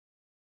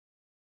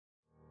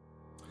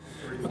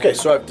Okay,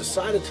 so I've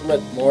decided to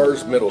let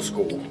Mars Middle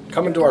School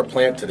come into our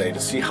plant today to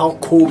see how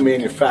cool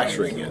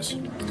manufacturing is.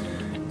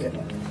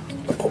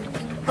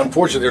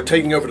 Unfortunately, they're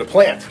taking over the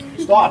plant.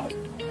 Stop it. So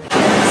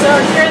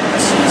here at the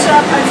machine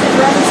shop, I take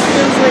raw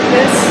materials like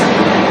this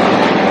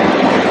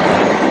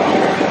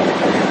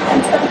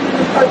and turn them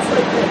into parts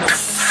like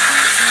this.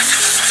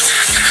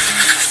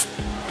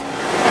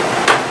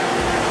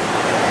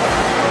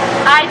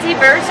 I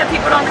deburr so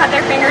people don't cut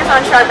their fingers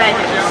on sharp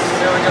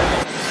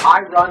edges.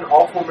 I run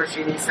all 4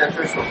 machining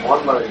centers from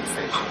one loading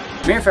station.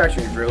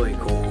 Manufacturing is really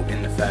cool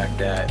in the fact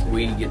that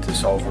we get to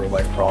solve real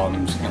life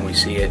problems, and we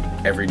see it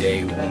every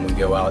day when we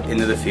go out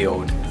into the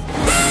field.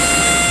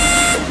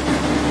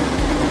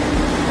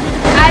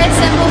 I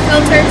assemble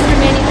filters for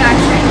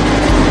manufacturing.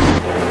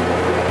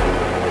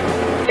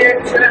 Here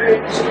at Schroeder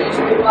Industries,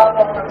 we love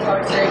all our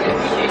parts that are going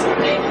to be used in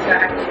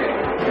manufacturing.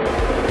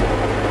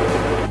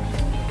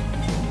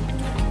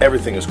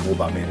 Everything is cool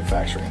about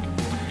manufacturing.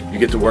 You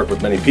get to work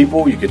with many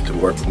people, you get to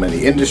work with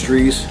many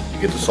industries,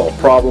 you get to solve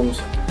problems,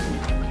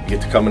 you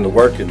get to come into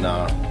work and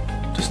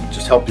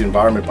just help the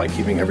environment by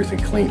keeping everything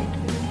clean.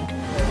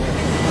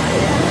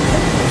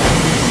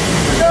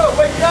 No,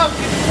 wake up,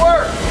 get to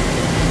work!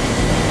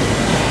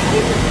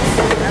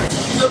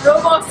 The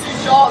robots do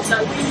jobs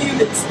that we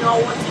humans know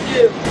what to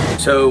do.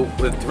 So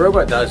what the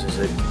robot does is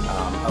it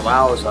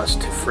allows us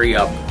to free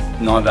up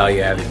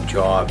non-value added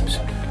jobs,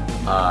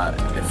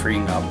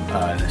 freeing up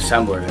an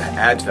assembler that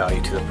adds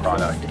value to the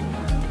product.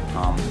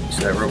 So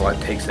that robot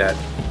takes that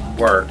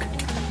work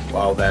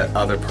while that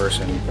other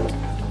person,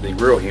 the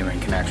real human,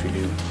 can actually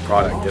do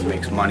product that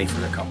makes money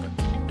for the company.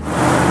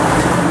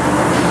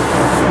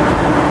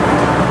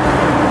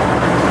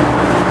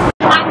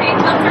 I make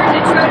filters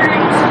at Schroeder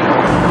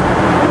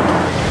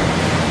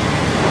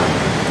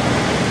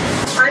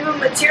Industries. I'm a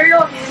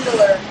material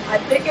handler. I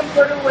pick and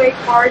put away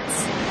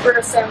parts for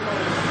assembly.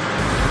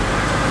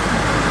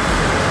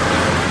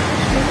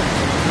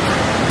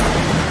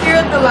 Here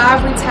at the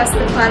lab, we test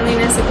the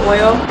cleanliness of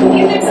oil.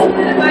 These are some of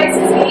the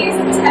devices we use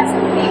to test the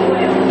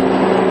oil.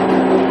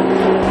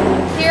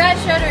 Here at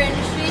Schroeder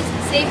Industries,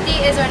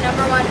 safety is our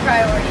 #1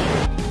 priority.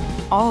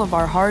 All of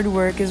our hard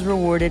work is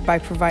rewarded by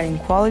providing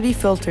quality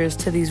filters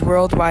to these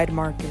worldwide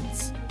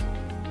markets.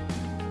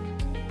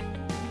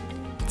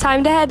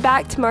 Time to head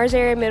back to Mars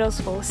Area Middle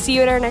School. See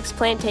you at our next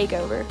plant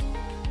takeover.